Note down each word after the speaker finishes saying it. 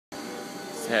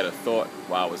had a thought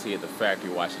while I was here at the factory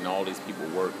watching all these people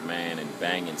work, man, and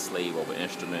bang and slave over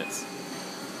instruments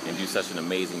and do such an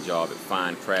amazing job at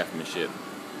fine craftsmanship.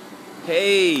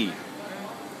 Hey,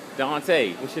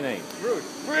 Dontae, what's your name? Rude.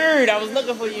 Rude, I was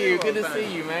looking for you. Good to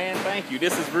see you, man. Thank you.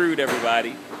 This is Rude,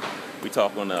 everybody. We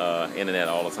talk on the internet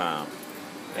all the time.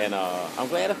 And I'm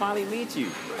glad to finally meet you.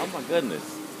 Oh, my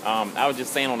goodness. I was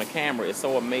just saying on the camera, it's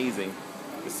so amazing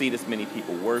to see this many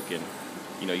people working.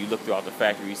 You know, you look throughout the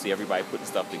factory, you see everybody putting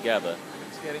stuff together.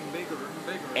 It's getting bigger and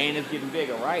bigger. And it's getting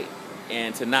bigger, right?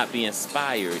 And to not be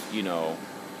inspired, you know,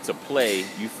 to play,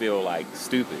 you feel like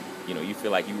stupid. You know, you feel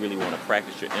like you really want to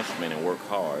practice your instrument and work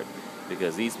hard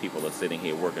because these people are sitting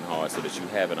here working hard so that you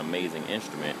have an amazing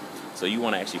instrument. So you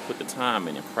want to actually put the time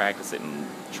in and practice it and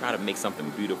try to make something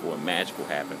beautiful and magical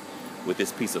happen with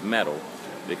this piece of metal,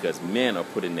 because men are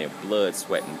putting their blood,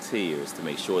 sweat, and tears to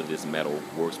make sure that this metal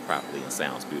works properly and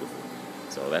sounds beautiful.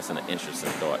 So that's an interesting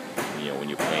thought, you know, when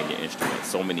you're playing your instrument.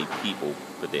 So many people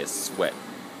put their sweat,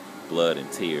 blood,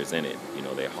 and tears in it. You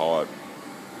know, their hard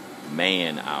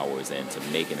man hours into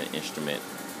making an instrument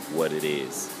what it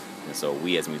is. And so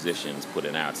we as musicians put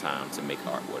in our time to make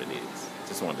art what it is.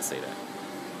 Just wanted to say that.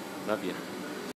 Love you.